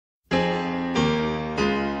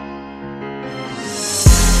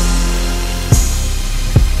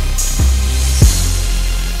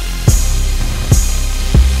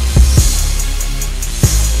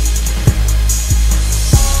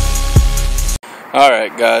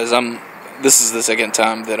Alright guys, this is the second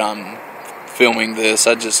time that I'm filming this.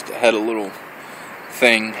 I just had a little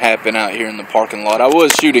thing happen out here in the parking lot. I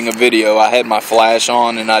was shooting a video. I had my flash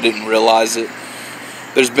on and I didn't realize it.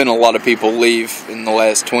 There's been a lot of people leave in the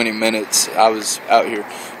last 20 minutes. I was out here.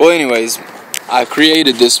 Well, anyways, I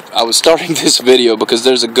was starting this video because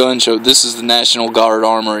there's a gun show. This is the National Guard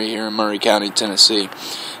Armory here in Murray County, Tennessee.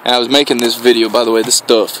 And I was making this video. By the way, this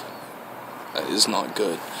stuff is not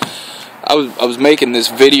good. I was making this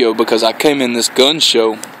video because I came in this gun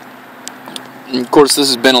show. And of course, this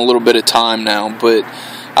has been a little bit of time now, but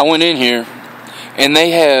I went in here and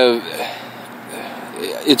they have,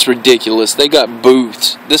 it's ridiculous. They got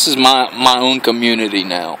booths. This is my own community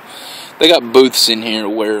now. They got booths in here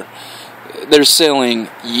where they're selling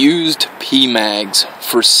used PMAGs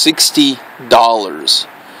for $60.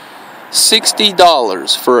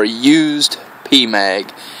 $60 for a used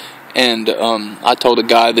PMAG. And I told a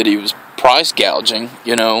guy that he was price gouging,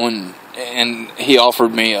 you know, and he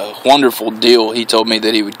offered me a wonderful deal. He told me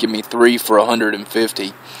that he would give me 3 for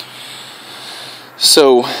 $150.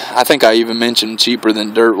 So I think I even mentioned cheaper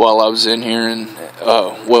than dirt while I was in here, and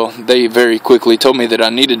well, they very quickly told me that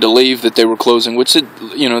I needed to leave, that they were closing, which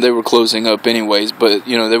you know, they were closing up anyways, but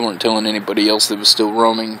you know, they weren't telling anybody else that was still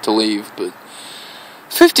roaming to leave. But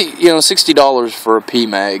 $60 for a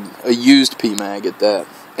PMAG, a used PMAG at that.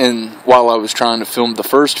 And while I was trying to film the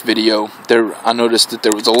first video, I noticed that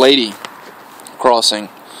there was a lady crossing.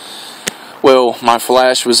 Well, my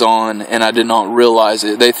flash was on, and I did not realize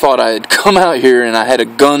it. They thought I had come out here and I had a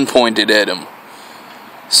gun pointed at him.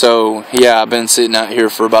 So, yeah, I've been sitting out here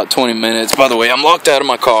for about 20 minutes. By the way, I'm locked out of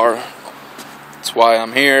my car. That's why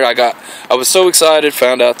I'm here. I was so excited,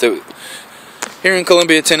 found out that here in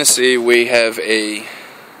Columbia, Tennessee, we have a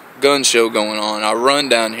gun show going on. I run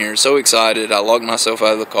down here, so excited. I locked myself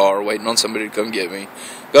out of the car, waiting on somebody to come get me.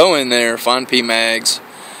 Go in there, find PMAGs.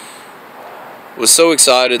 Was so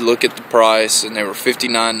excited, look at the price, and they were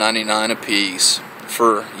 $59.99 a piece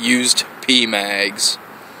for used PMAGs.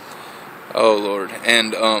 Oh Lord!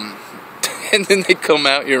 And and then they come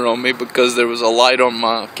out here on me because there was a light on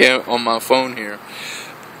my phone here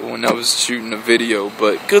when I was shooting a video.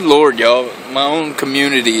 But good Lord, y'all, my own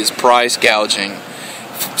community is price gouging.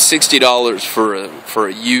 $60 for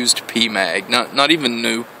a used PMAG, not even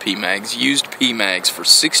new PMAGs, used PMAGs for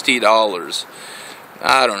 $60.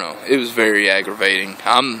 I don't know. It was very aggravating.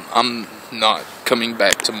 I'm not coming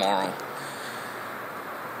back tomorrow.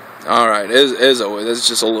 All right, as always, that's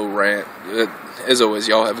just a little rant. As always,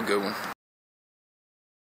 y'all have a good one.